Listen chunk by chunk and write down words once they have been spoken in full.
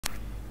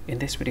In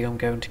this video I'm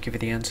going to give you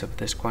the answer of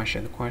this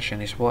question. The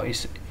question is, what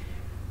is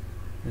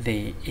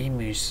the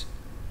emu's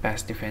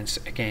best defense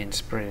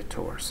against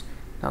predators?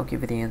 I'll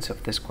give you the answer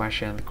of this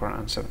question. The correct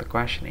answer of the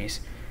question is,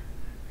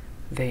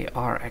 they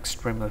are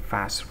extremely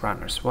fast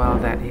runners. Well,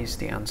 that is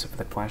the answer of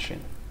the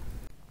question.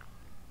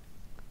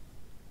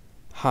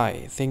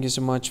 Hi, thank you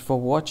so much for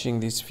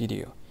watching this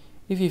video.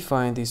 If you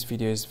find this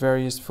video is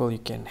very useful, you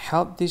can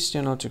help this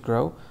channel to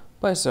grow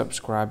by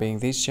subscribing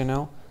this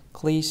channel.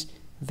 Click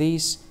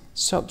this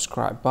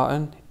subscribe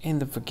button and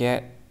don't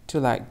forget to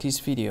like this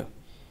video.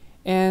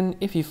 And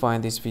if you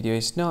find this video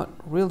is not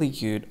really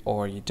good,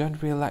 or you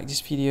don't really like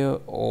this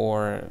video,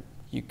 or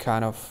you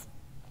kind of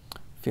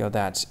feel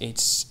that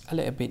it's a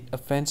little bit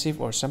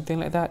offensive or something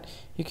like that,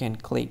 you can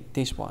click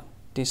this one,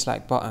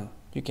 dislike button.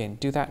 You can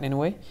do that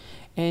anyway.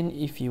 And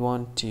if you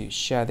want to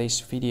share this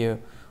video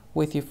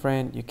with your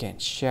friend, you can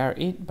share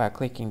it by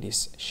clicking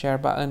this share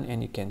button,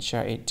 and you can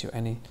share it to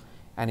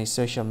any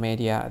social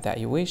media that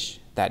you wish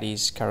that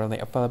is currently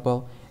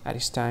available at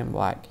this time,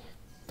 like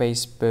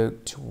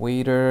Facebook,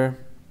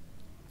 Twitter,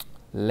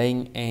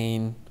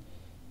 LinkedIn,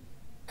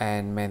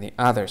 and many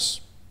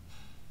others,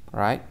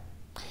 right?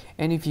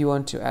 And if you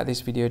want to add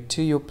this video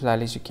to your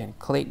playlist, you can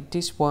click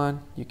this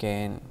one. You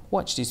can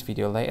watch this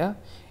video later,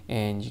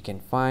 and you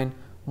can find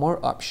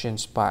more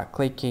options by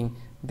clicking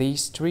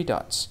these three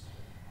dots.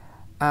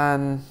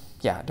 And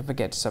yeah, don't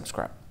forget to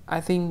subscribe. I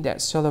think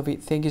that's all of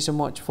it. Thank you so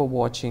much for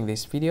watching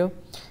this video,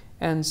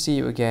 and see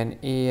you again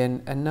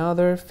in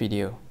another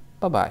video.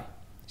 Bye bye.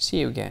 See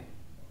you again.